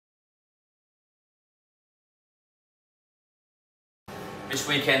This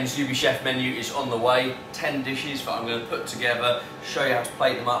weekend's UBChef menu is on the way. 10 dishes that I'm going to put together, show you how to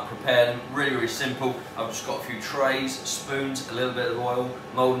plate them up, prepare them. Really, really simple. I've just got a few trays, spoons, a little bit of oil,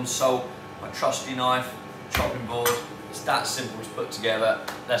 mould and salt, my trusty knife, chopping board. It's that simple to put together.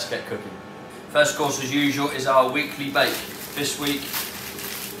 Let's get cooking. First course, as usual, is our weekly bake. This week,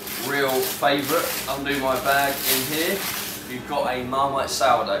 real favourite, undo my bag in here. You've got a Marmite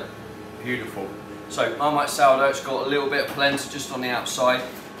sourdough. Beautiful. So Marmite sourdough, it's got a little bit of polenta just on the outside.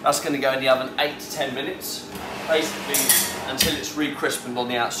 That's going to go in the oven 8 to 10 minutes, basically until it's re-crispened on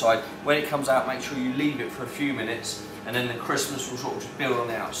the outside. When it comes out, make sure you leave it for a few minutes, and then the crispness will sort of just build on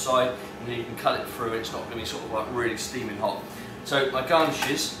the outside, and then you can cut it through, and it's not going to be sort of like really steaming hot. So my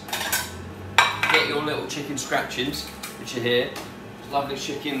garnishes, get your little chicken scratchings, which are here. It's lovely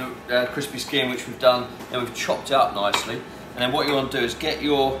chicken, crispy skin, which we've done, and we've chopped it up nicely. And then what you want to do is get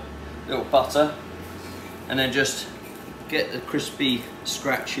your little butter, and then just get the crispy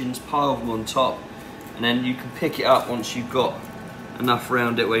scratchings, pile them on top, and then you can pick it up once you've got enough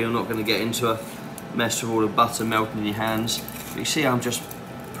around it where you're not going to get into a mess with all the butter melting in your hands. But you see I'm just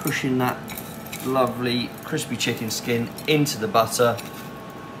pushing that lovely crispy chicken skin into the butter,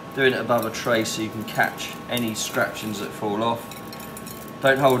 doing it above a tray so you can catch any scratchings that fall off.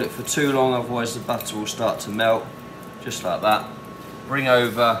 Don't hold it for too long, otherwise the butter will start to melt, just like that. Bring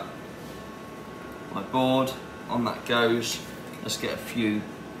over my board, on that goes. Let's get a few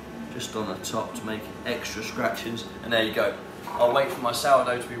just on the top to make extra scratchings, and there you go. I'll wait for my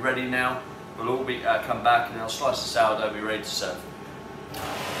sourdough to be ready now. We'll all be come back, and I'll slice the sourdough and be ready to serve.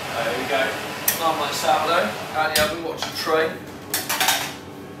 There we go. Marmite sourdough out the oven. Watch the tray.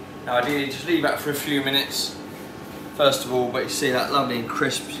 Now ideally just leave that for a few minutes first of all, but you see that lovely and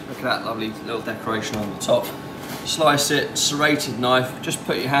crisp. Look at that lovely little decoration on the top. Slice it, serrated knife, just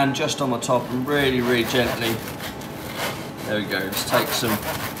put your hand just on the top and really, really gently. There we go, just take some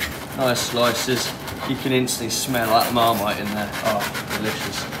nice slices. You can instantly smell that Marmite in there. Oh,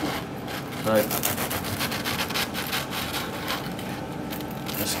 delicious. So,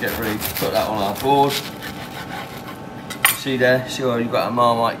 let's get ready to put that on our board. See there, see how you've got a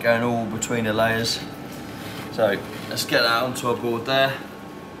Marmite going all between the layers. So, let's get that onto our board there.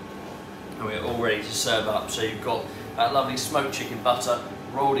 And we're all ready to serve up. So you've got that lovely smoked chicken butter,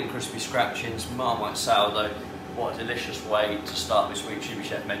 rolled in crispy scratchings, Marmite sourdough. What a delicious way to start this week's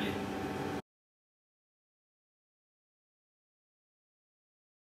UBChef menu.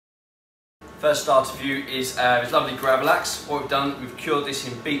 First starter view is this lovely Gravlax. What we've done, we've cured this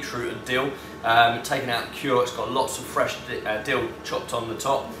in beetroot and dill. Taken out the cure, it's got lots of fresh dill chopped on the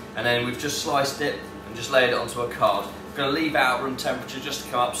top, and then we've just sliced it and just laid it onto a card. We're going to leave out room temperature just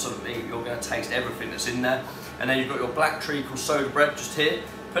to come up so that you're going to taste everything that's in there. And then you've got your black treacle soda bread just here.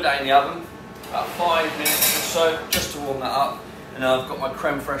 Put that in the oven, about 5 minutes or so, just to warm that up. And then I've got my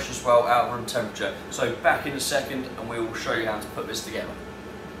creme fraiche as well, out of room temperature. So back in a second and we will show you how to put this together.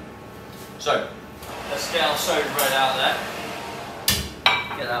 So, let's get our soda bread out there.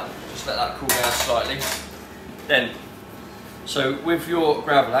 Get that, just let that cool down slightly. Then, so with your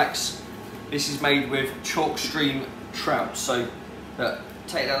Gravlax, this is made with Chalkstream Trout. So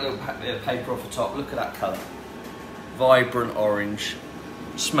take that little bit of paper off the top, look at that colour. Vibrant orange.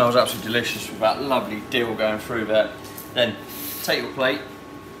 Smells absolutely delicious with that lovely dill going through there. Then take your plate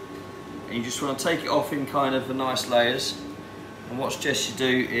and you just want to take it off in kind of the nice layers. And what I suggest you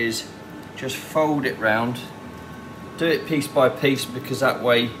do is just fold it round. Do it piece by piece because that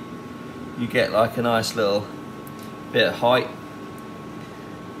way you get like a nice little bit of height.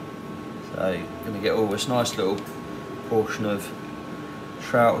 So you're going to get all this nice little portion of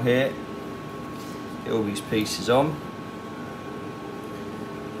trout here. Get all these pieces on,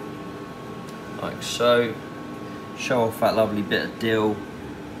 like so. Show off that lovely bit of dill,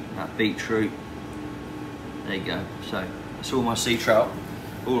 that beetroot. There you go. So that's all my sea trout,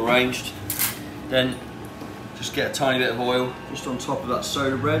 all arranged. Then just get a tiny bit of oil just on top of that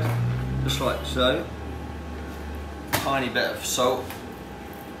soda bread, just like so. Tiny bit of salt.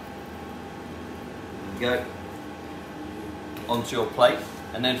 Go onto your plate,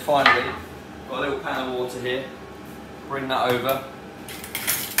 and then finally got a little pan of water here. Bring that over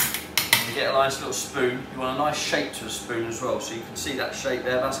and get a nice little spoon. You want a nice shape to the spoon as well, so you can see that shape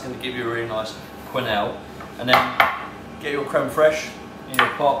there. That's going to give you a really nice quenelle. And then get your creme fraiche in your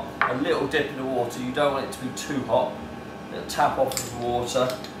pot, a little dip in the water. You don't want it to be too hot. It'll tap off of the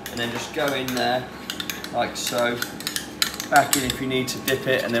water, and then just go in there like so. Back in if you need to dip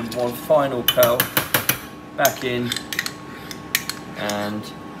it, and then one final curl. Back in, and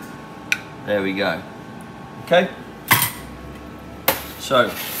there we go. Okay, so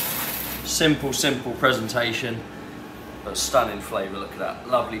simple presentation. but stunning flavour. Look at that,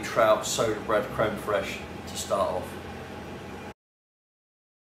 lovely trout, soda bread, creme fraiche to start off.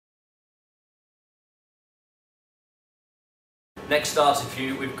 Next starter for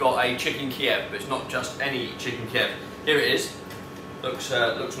you, we've got a chicken Kiev, but it's not just any chicken Kiev. Here it is. Looks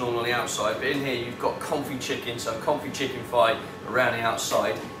normal on the outside, but in here you've got confit chicken, so confit chicken thigh around the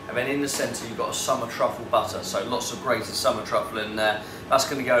outside, and then in the centre you've got a summer truffle butter, so lots of grated summer truffle in there. That's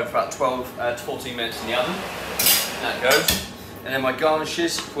going to go for about 12 to 14 minutes in the oven. That goes. And then my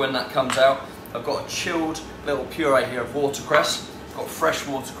garnishes for when that comes out, I've got a chilled little puree here of watercress. I've got fresh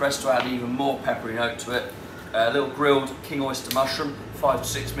watercress to add even more peppery note to it. A little grilled king oyster mushroom, 5 to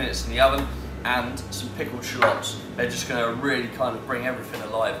 6 minutes in the oven, and some pickled shallots. They're just going to really kind of bring everything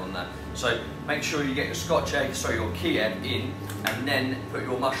alive on that. So make sure you get your scotch egg, so your Kiev in, and then put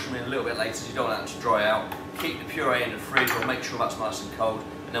your mushroom in a little bit later so you don't want that to dry out. Keep the puree in the fridge, or make sure that's nice and cold,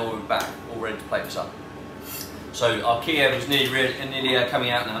 and then we'll be back all ready to plate this up. So our Kiev is nearly coming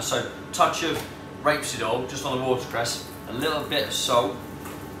out now, so touch of rapeseed oil just on the watercress, a little bit of salt,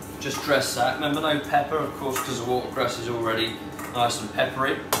 just dress that. Remember, no pepper, of course, because the watercress is already nice and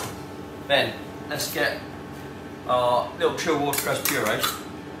peppery. Then let's get our little chilled watercress puree.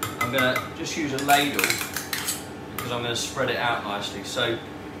 I'm going to just use a ladle because I'm going to spread it out nicely. So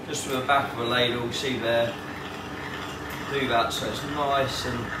just with the back of a ladle, you see there, do that so it's nice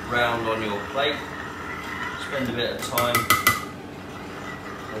and round on your plate. Spend a bit of time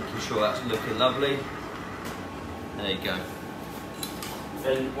making sure that's looking lovely. There you go.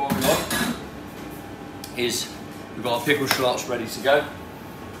 Then what we want is we've got our pickled shallots ready to go.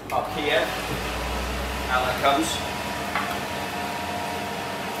 Our Kiev, out that comes.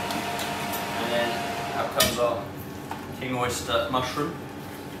 And then out comes our king oyster mushroom.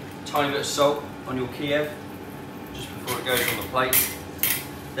 Tiny bit of salt on your Kiev just before it goes on the plate.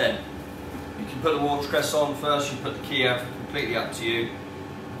 Then you can put the watercress on first, you put the Kiev, completely up to you.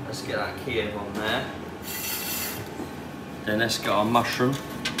 Let's get that Kiev on there. Then let's get our mushroom.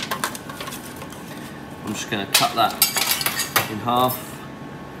 I'm just going to cut that in half.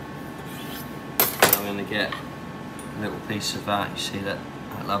 And I'm going to get a little piece of that. You see that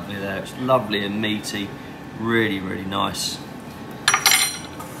lovely there? It's lovely and meaty, really, really nice.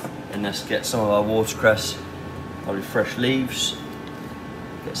 And let's get some of our watercress, probably fresh leaves.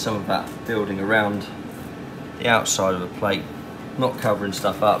 Get some of that building around the outside of the plate, not covering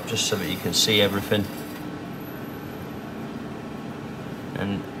stuff up, just so that you can see everything.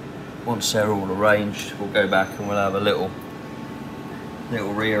 And once they're all arranged, we'll go back and we'll have a little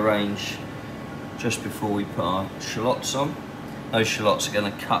rearrange just before we put our shallots on. Those shallots are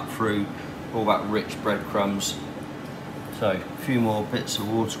going to cut through all that rich breadcrumbs. So a few more bits of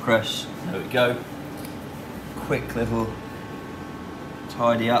watercress, there we go. Quick little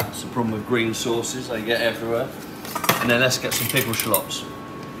tidy up. It's the problem with green sauces, they get everywhere. And then let's get some pickled shallots.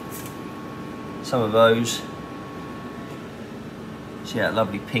 Some of those. See that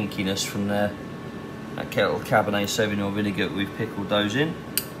lovely pinkiness from there. That little Cabernet Sauvignon vinegar, we've pickled those in.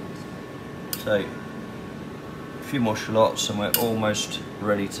 So a few more shallots and we're almost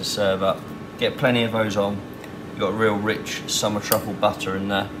ready to serve up. Get plenty of those on. You've got real rich summer truffle butter in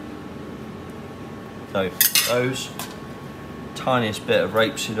there. So those, tiniest bit of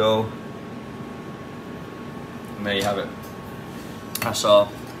rapeseed oil, and there you have it. That's our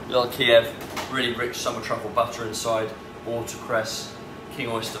little Kiev, really rich summer truffle butter inside, watercress, king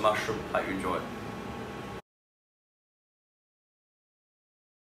oyster mushroom. Hope you enjoy it.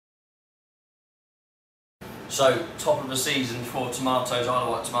 So, top of the season for tomatoes, Isle of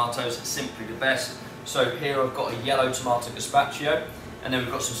Wight tomatoes, simply the best. So here I've got a yellow tomato Gazpacho, and then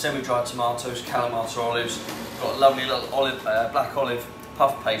we've got some semi-dried tomatoes, Kalamata olives, got a lovely little black olive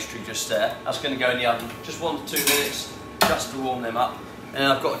puff pastry just there. That's going to go in the oven, just 1 to 2 minutes, just to warm them up. And then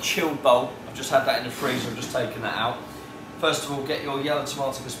I've got a chilled bowl, I've just had that in the freezer, I've just taken that out. First of all, get your yellow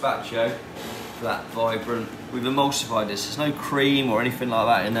tomato Gazpacho, for that vibrant. We've emulsified this, there's no cream or anything like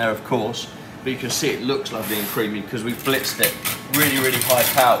that in there, of course, but you can see it looks lovely and creamy because we've blitzed it really, really high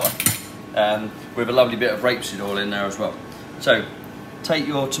power, with a lovely bit of rapeseed oil in there as well. So, take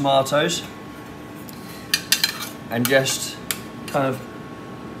your tomatoes and just kind of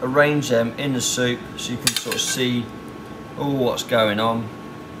arrange them in the soup so you can sort of see all what's going on.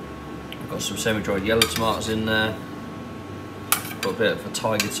 I've got some semi-dried yellow tomatoes in there, got a bit of the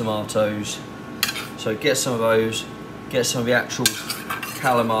tiger tomatoes, so get some of those, get some of the actual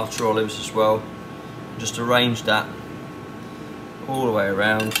Kalamata olives as well, just arrange that all the way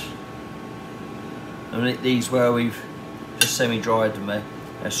around. And these where we've just semi-dried them,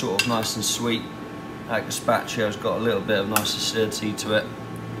 they're sort of nice and sweet. That Gazpacho's got a little bit of nice acidity to it.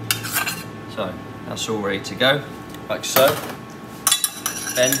 So that's all ready to go. like so.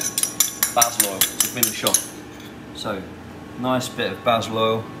 Then basil oil to finish off. So nice bit of basil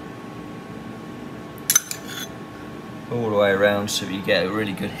oil all the way around so you get a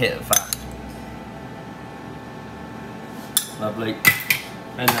really good hit of that. Lovely.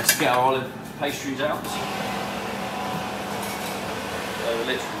 And let's get our olive pastries out. So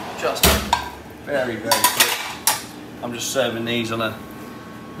literally just very quick. I'm just serving these on a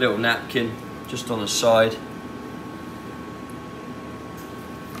little napkin just on the side.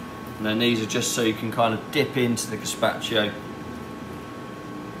 And then these are just so you can kind of dip into the gazpacho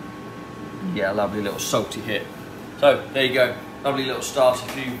and get a lovely little salty hit. So there you go, lovely little starter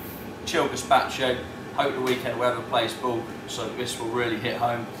for you. Chilled gazpacho. Hope the weekend weather plays ball, so this will really hit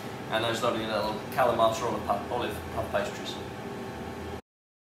home. And those lovely little calamata on olive puff pastries.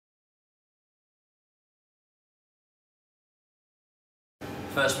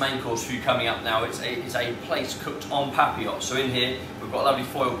 First main course for you coming up now, it's a plaice cooked on papillote. So in here, we've got a lovely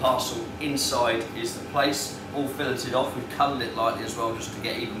foil parcel. Inside is the plaice, all filleted off. We've culled it lightly as well, just to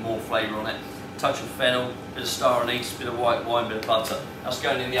get even more flavour on it. Touch of fennel, bit of star anise, bit of white wine, bit of butter. That's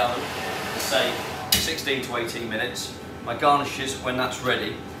going in the oven for say 16 to 18 minutes. My garnishes, when that's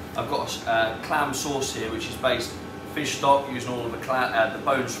ready, I've got clam sauce here, which is based fish stock, using all of the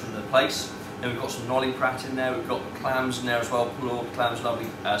bones from the plaice. Then we've got some nolly prat in there, we've got the clams in there as well, pulled clams, lovely,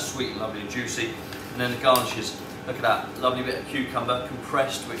 sweet, lovely and juicy. And then the garnishes, look at that, lovely bit of cucumber,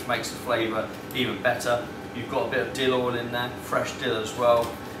 compressed, which makes the flavour even better. You've got a bit of dill oil in there, fresh dill as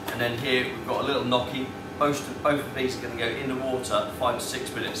well. And then here we've got a little gnocchi. Both of these are going to go in the water 5 to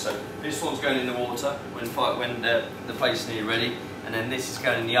 6 minutes. So this one's going in the water when the plaice is nearly ready, and then this is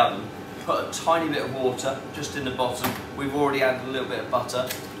going in the oven. Put a tiny bit of water just in the bottom. We've already added a little bit of butter,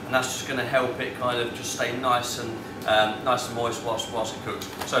 and that's just going to help it kind of just stay nice and moist whilst it cooks.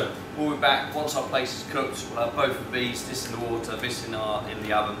 So we'll be back once our plaice is cooked. We'll have both of these, this in the water, this in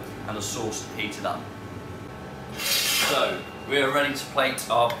the oven, and the sauce heated up. So we are ready to plate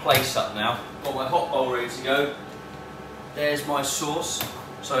our plaice up now. Got my hot bowl ready to go. There's my sauce.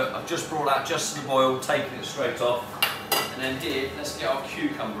 So I've just brought that just to the boil, taking it straight off. And then here, let's get our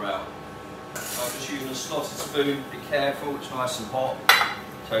cucumber out. So I'm just using a slotted spoon. Be careful, it's nice and hot.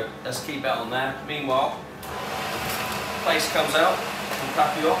 So let's keep that on there. Meanwhile, plaice comes out from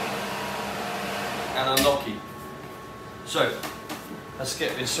papillote and a gnocchi. So let's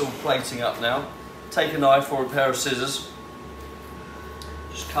get this all plating up now. Take a knife or a pair of scissors.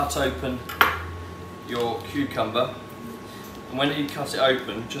 Just cut open your cucumber, and when you cut it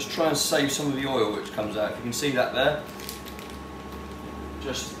open, just try and save some of the oil which comes out. If you can see that there,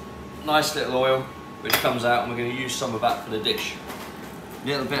 just nice little oil which comes out, and we're going to use some of that for the dish. A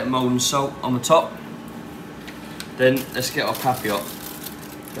little bit of molten salt on the top. Then let's get our papillote.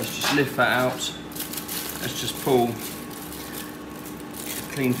 Let's just lift that out. Let's just pull the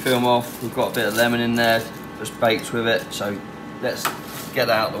clean film off. We've got a bit of lemon in there, just baked with it. So let's get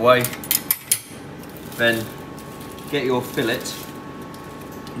that out of the way. Then get your fillet,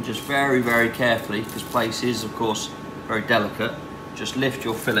 and just very carefully, because plaice is of course very delicate, just lift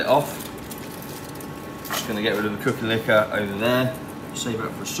your fillet off. Just going to get rid of the cooking liquor over there, save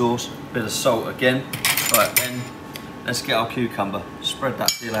that for a sauce. Bit of salt again. Right, then let's get our cucumber. Spread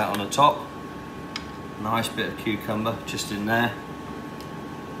that dill out on the top. Nice bit of cucumber just in there.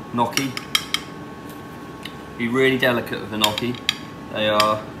 Gnocchi. Be really delicate with the gnocchi. They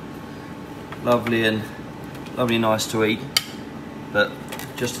are lovely and nice to eat, but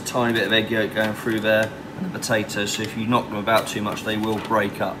just a tiny bit of egg yolk going through there, and the potatoes, so if you knock them about too much they will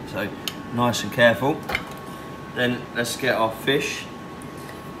break up, so nice and careful. Then let's get our fish,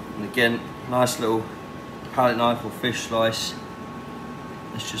 and again, nice little palette knife or fish slice.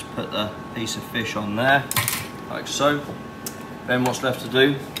 Let's just put the piece of fish on there, like so. Then what's left to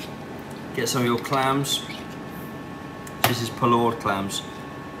do, get some of your clams. This is pulled clams,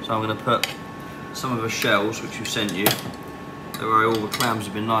 so I'm going to put some of the shells which we've sent you. Don't worry, all the clams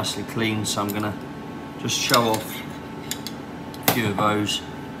have been nicely cleaned, so I'm going to just show off a few of those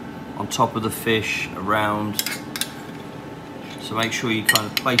on top of the fish around. So make sure you kind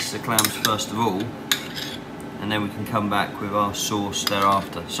of place the clams first of all, and then we can come back with our sauce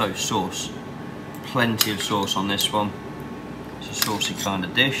thereafter. So sauce, plenty of sauce on this one. It's a saucy kind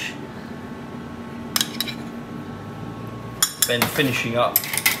of dish. Then finishing up,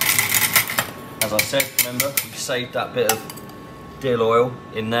 as I said, remember we saved that bit of dill oil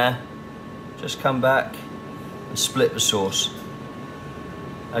in there. Just come back and split the sauce.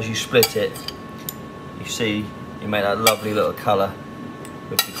 As you split it, you see you make that lovely little colour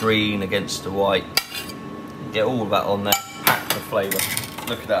with the green against the white. You get all of that on there, packed with flavour.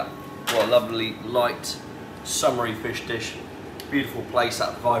 Look at that, what a lovely light summery fish dish. Beautiful place,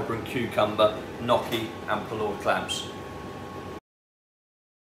 that vibrant cucumber, gnocchi and Papillote clams.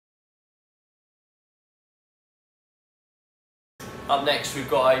 Up next we've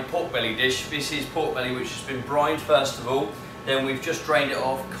got a pork belly dish. This is pork belly which has been brined first of all, then we've just drained it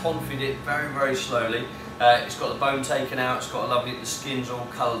off, confit it very slowly. It's got the bone taken out, it's got the skin's all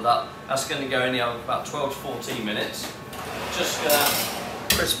coloured up. That's going to go in the oven for about 12 to 14 minutes. Just going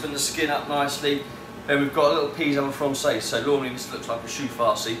to crispen the skin up nicely. Then we've got a little peas a la française. So normally this looks like a choux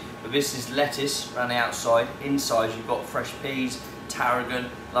farci, but this is lettuce around the outside. Inside you've got fresh peas, tarragon,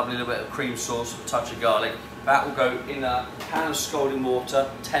 lovely little bit of cream sauce, a touch of garlic. That will go in a pan of scalding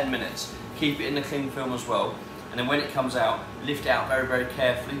water, 10 minutes. Keep it in the cling film as well. And then when it comes out, lift it out very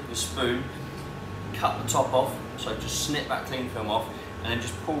carefully with a spoon. Cut the top off, so just snip that cling film off, and then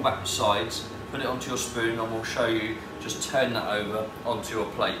just pull back the sides, put it onto your spoon, and we'll show you just turn that over onto your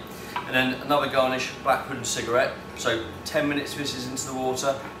plate. And then another garnish, black pudding cigarette. So 10 minutes this is into the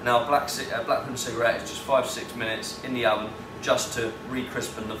water, and our black pudding cigarette is just 5 to 6 minutes in the oven just to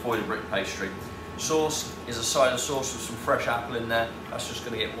re-crispen the foil brick pastry. Sauce is a cider sauce with some fresh apple in there. That's just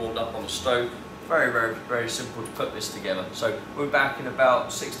going to get warmed up on the stove. Very simple to put this together. So we're back in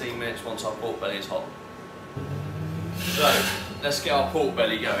about 16 minutes once our pork belly is hot. So let's get our pork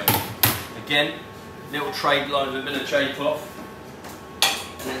belly going. Again, little tray lined with a bit of J cloth.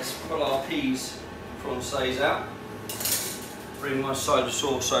 And let's pull our peas française out. Bring my cider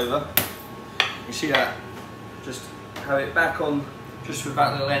sauce over. You see that? Just have it back on, just with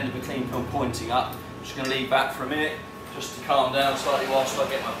that little end of the clean film pointing up. Just going to leave that for a minute, just to calm down slightly whilst I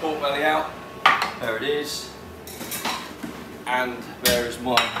get my pork belly out. There it is, and there is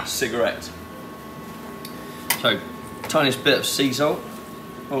my cigarette. So, tiniest bit of sea salt,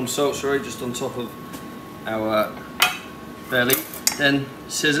 just on top of our belly. Then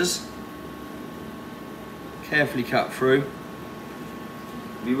scissors, carefully cut through.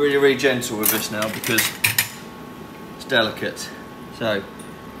 Be really gentle with this now because it's delicate. So,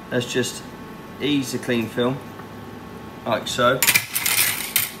 let's just ease the clean film, like so.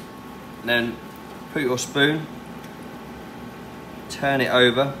 And then put your spoon, turn it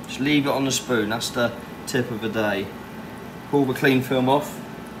over, just leave it on the spoon, that's the tip of the day. Pull the clean film off,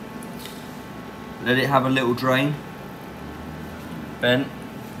 let it have a little drain, then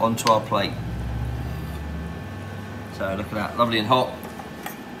onto our plate. So look at that, lovely and hot,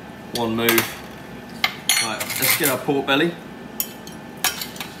 one move. Right, let's get our pork belly.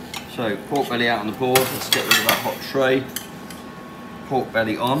 So pork belly out on the board, let's get rid of that hot tray, pork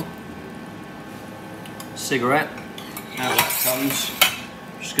belly on. Cigarette, out that comes.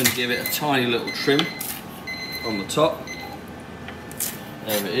 Just going to give it a tiny little trim on the top.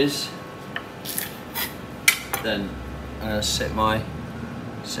 There it is. Then set my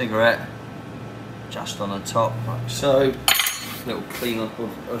cigarette just on the top, like so. Little clean up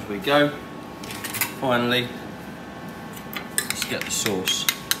as we go. Finally, let's get the sauce.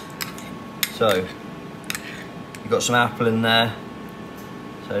 So, you've got some apple in there.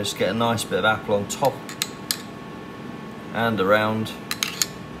 So just get a nice bit of apple on top and around.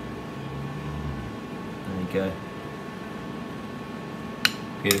 There you go.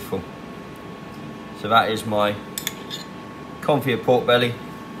 Beautiful. So that is my confit pork belly.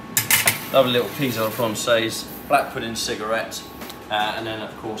 Lovely little piece of française, black pudding cigarette, and then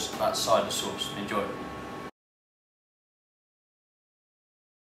of course that cider sauce. Enjoy.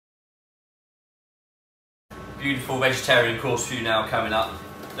 Beautiful vegetarian course for you now coming up.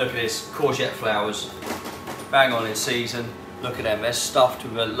 Look at this, courgette flowers, bang on in season. Look at them, they're stuffed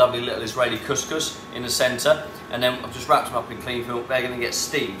with a lovely little Israeli couscous in the centre, and then I've just wrapped them up in clean film. They're going to get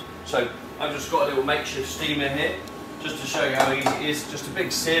steamed. So I've just got a little makeshift steamer here, just to show you how easy it is. Just a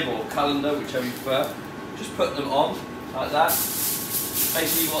big sieve or colander, whichever you prefer. Just put them on like that.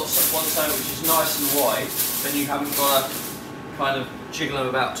 Basically you want one side which is nice and wide, then you haven't got to kind of jiggle them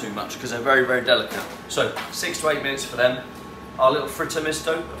about too much because they're very delicate. So 6 to 8 minutes for them. Our little fritter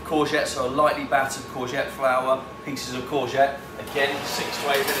misto of courgette, so a lightly battered courgette flour, pieces of courgette, again 6 to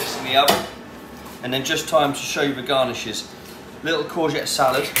 8 minutes in the oven. And then just time to show you the garnishes. Little courgette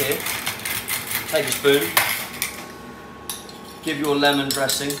salad here, take a spoon, give your lemon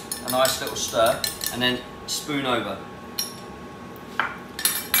dressing a nice little stir, and then spoon over.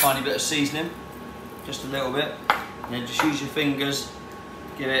 Tiny bit of seasoning, just a little bit, and then just use your fingers,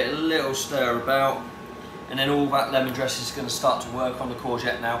 give it a little stir about, and then all that lemon dressing is going to start to work on the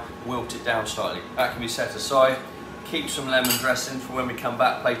courgette now, wilt it down slightly. That can be set aside. Keep some lemon dressing for when we come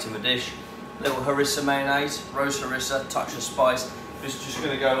back plating the dish. Little harissa mayonnaise, roast harissa, touch of spice. This is just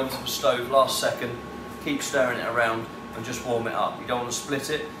going to go onto the stove last second. Keep stirring it around and just warm it up. You don't want to split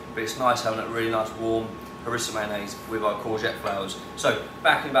it, but it's nice having a really nice warm harissa mayonnaise with our courgette flowers. So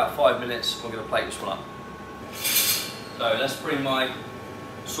back in about 5 minutes, we're going to plate this one up. So let's bring my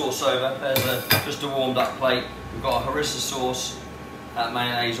sauce over. There's just a warmed up plate. We've got a harissa sauce,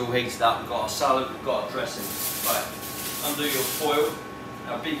 mayonnaise all heated up. We've got our salad, we've got our dressing. Right, undo your foil.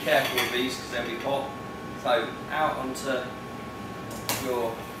 Now be careful with these because they'll be hot. So out onto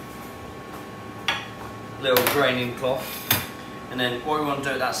your little draining cloth, and then what we want to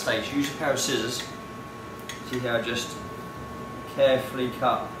do at that stage, use a pair of scissors. See how I just carefully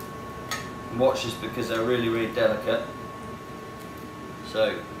cut. And watch this because they're really, really delicate.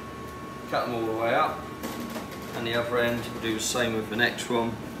 So cut them all the way up, and the other end we'll do the same with the next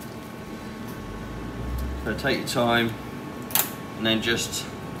one. So take your time, and then just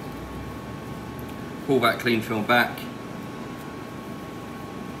pull that cling film back,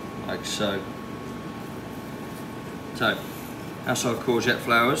 like so. So that's our courgette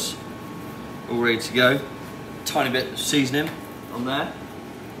flowers, all ready to go. Tiny bit of seasoning on there,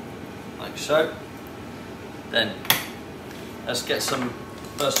 like so. Then let's get some,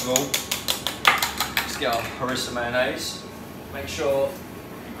 first of all, let's get our harissa mayonnaise. Make sure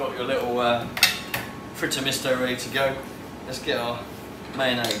you've got your little fritter misto ready to go. Let's get our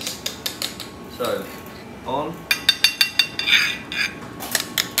mayonnaise. So, on.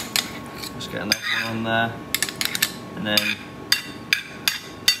 Let's get another one on there. And then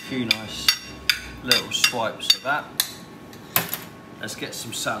a few nice little swipes of that. Let's get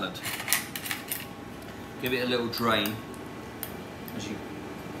some salad. Give it a little drain as you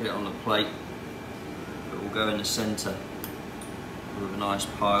put it on the plate. It will go in the centre with a nice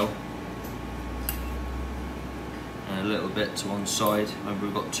pile. And a little bit to one side. Remember,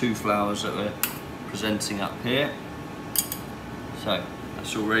 we've got 2 flowers that we're presenting up here. So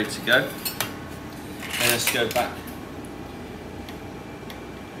that's all ready to go. And let's go back.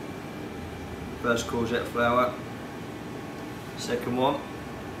 First courgette flower, second one.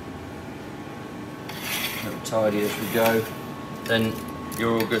 A little tidy as we go. Then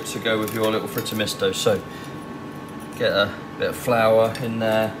you're all good to go with your little fritter misto. So get a bit of flour in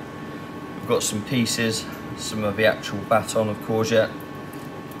there. We've got some pieces, some of the actual baton of courgette.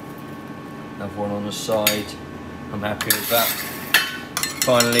 Another one on the side. I'm happy with that.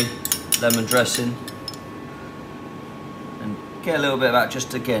 Finally, lemon dressing. And get a little bit of that,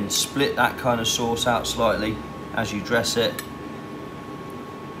 just again, split that kind of sauce out slightly as you dress it.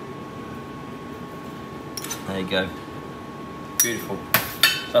 There you go. Beautiful.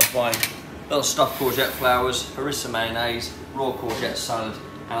 That's my little stuffed courgette flowers, harissa mayonnaise, raw courgette salad,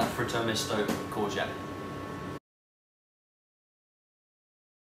 and a fritter misto courgette.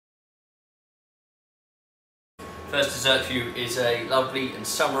 First dessert for you is a lovely and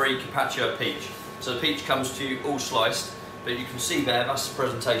summery Carpaccio peach. So the peach comes to you all sliced, but you can see there, that's the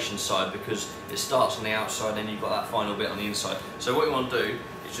presentation side because it starts on the outside and you've got that final bit on the inside. So what you want to do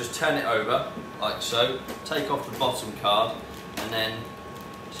is just turn it over, like so, take off the bottom card, and then,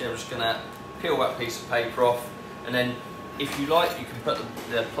 see, I'm just going to peel that piece of paper off, and then if you like, you can put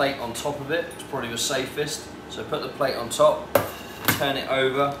the plate on top of it. It's probably the safest. So put the plate on top, turn it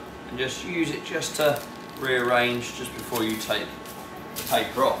over, and just use it just to rearrange just before you take the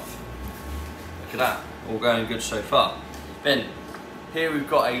paper off. Look at that, all going good so far. Then here we've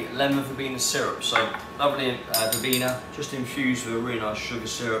got a lemon verbena syrup. So lovely verbena, just infused with a really nice sugar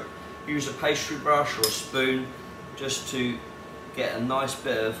syrup. Use a pastry brush or a spoon just to get a nice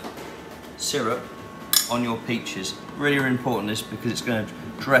bit of syrup on your peaches. Really, really important this because it's going to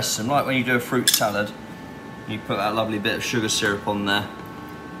dress them. Like when you do a fruit salad, you put that lovely bit of sugar syrup on there.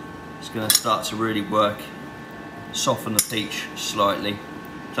 It's going to start to really work, soften the peach slightly.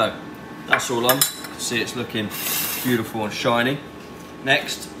 So that's all on. You can see it's looking beautiful and shiny.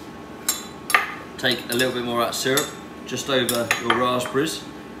 Next, take a little bit more of that syrup just over your raspberries.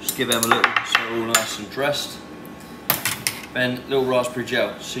 Just give them a little, so they're all nice and dressed. Then little raspberry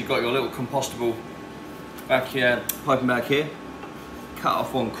gel. So you've got your little compostable back here, piping bag here. Cut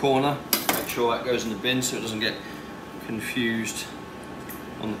off one corner. Make sure that goes in the bin so it doesn't get confused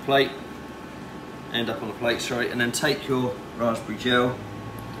on the plate. End up on the plate, sorry. And then take your raspberry gel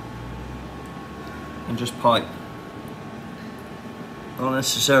and just pipe. Not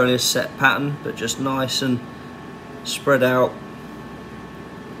necessarily a set pattern, but just nice and spread out.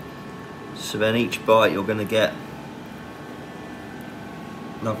 So then each bite you're going to get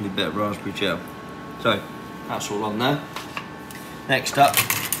a lovely bit of raspberry gel. So that's all on there. Next up,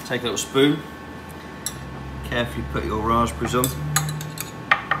 take a little spoon. Carefully put your raspberries on.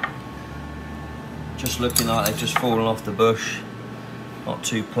 Just looking like they've just fallen off the bush. Not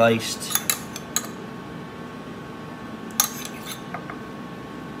too placed.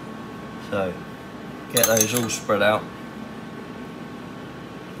 So get those all spread out.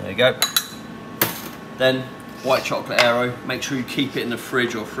 There you go. Then white chocolate aero, make sure you keep it in the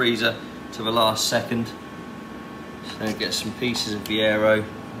fridge or freezer to the last second. So get some pieces of the aero.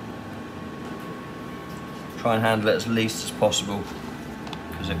 Try and handle it as least as possible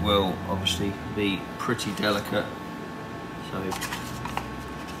because it will obviously be pretty delicate. So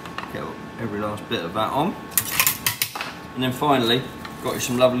get every last bit of that on. And then finally, got you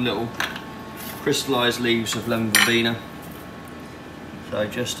some lovely little crystallised leaves of lemon verbena. So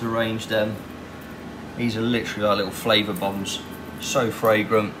just arrange them. These are literally our little flavour bombs. So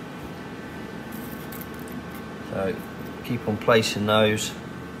fragrant. So keep on placing those.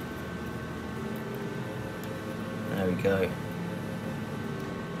 There we go.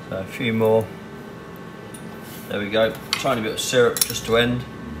 So a few more. There we go. Tiny bit of syrup just to end.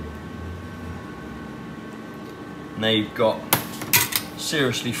 And there you've got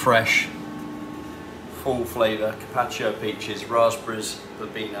seriously fresh, full flavour Carpaccio peaches, raspberries,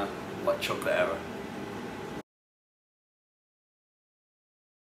 verbena, white chocolate aero.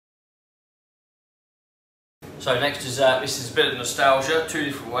 So next is, this is a bit of nostalgia, two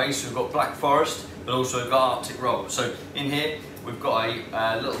different ways. So we've got Black Forest, but also we've got Arctic Roll. So in here, we've got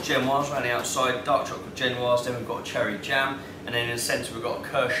a little genoise around the outside, dark chocolate genoise, then we've got a cherry jam, and then in the centre we've got a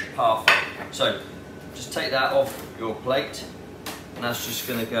kirsch parfait. So just take that off your plate, and that's just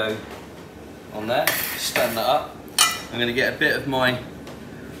gonna go on there. Stand that up. I'm gonna get a bit of my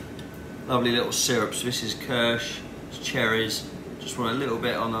lovely little syrup. So this is kirsch, it's cherries, just want a little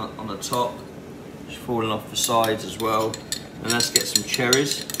bit on the top. Falling off the sides as well, and let's get some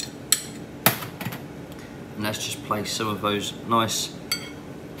cherries, and let's just place some of those nice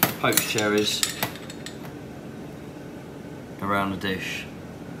poached cherries around the dish.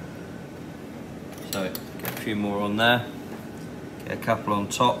 So get a few more on there, get a couple on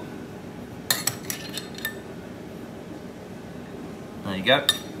top. There you go.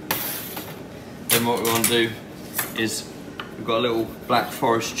 Then what we want to do is we've got a little Black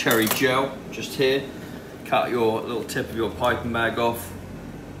Forest cherry gel just here. Cut your little tip of your piping bag off.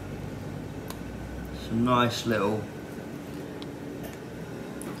 Some nice little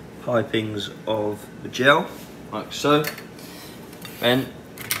pipings of the gel, like so. Then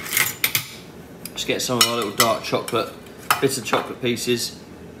let's get some of our little dark chocolate, bitter chocolate pieces.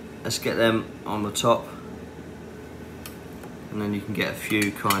 Let's get them on the top. And then you can get a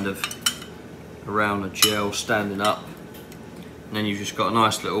few kind of around the gel standing up. And then you've just got a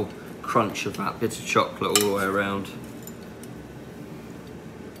nice little crunch of that bitter chocolate all the way around.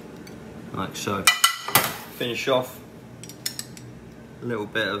 Like so. Finish off a little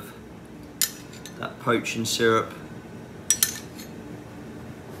bit of that poaching syrup.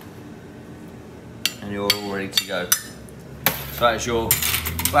 And you're all ready to go. So that is your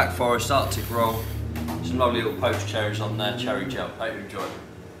Black Forest Arctic Roll. Some lovely little poached cherries on there, cherry gel. Hope you enjoy it.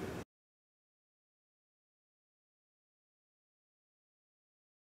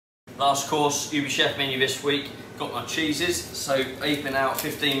 Last course, UBChef menu this week, got my cheeses, so they've been out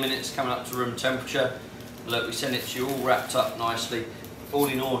 15 minutes, coming up to room temperature. Look, we send it to you all wrapped up nicely, all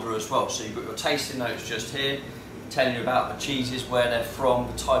in order as well. So you've got your tasting notes just here, telling you about the cheeses, where they're from,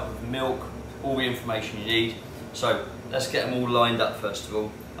 the type of milk, all the information you need. So let's get them all lined up first of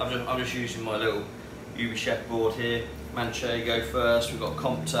all. I'm just using my little UBChef board here. Manchego first, we've got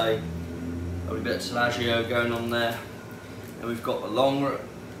Confit, a little bit of Telaggio going on there, and we've got the long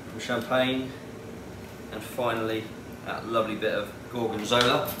from champagne, and finally that lovely bit of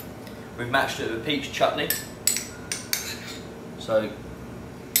gorgonzola. We've matched it with a peach chutney. So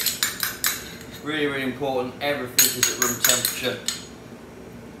really important, everything is at room temperature.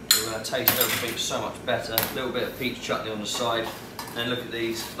 We're going to taste everything so much better. A little bit of peach chutney on the side, and then look at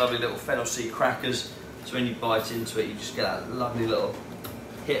these lovely little fennel seed crackers. So when you bite into it, you just get that lovely little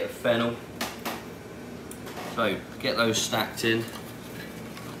hit of fennel. So get those stacked in.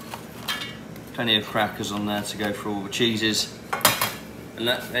 Plenty of crackers on there to go for all the cheeses. And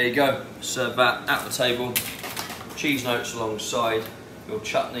there you go, serve that at the table. Cheese notes alongside your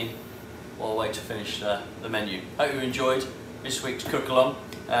chutney, what a way to finish the menu. Hope you enjoyed this week's cook along.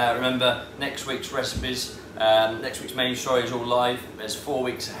 Remember, next week's recipes, next week's menu, sorry, is all live. There's 4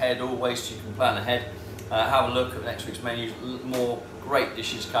 weeks ahead, always, so you can plan ahead. Have a look at next week's menus, more great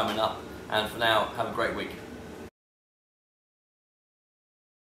dishes coming up. And for now, have a great week.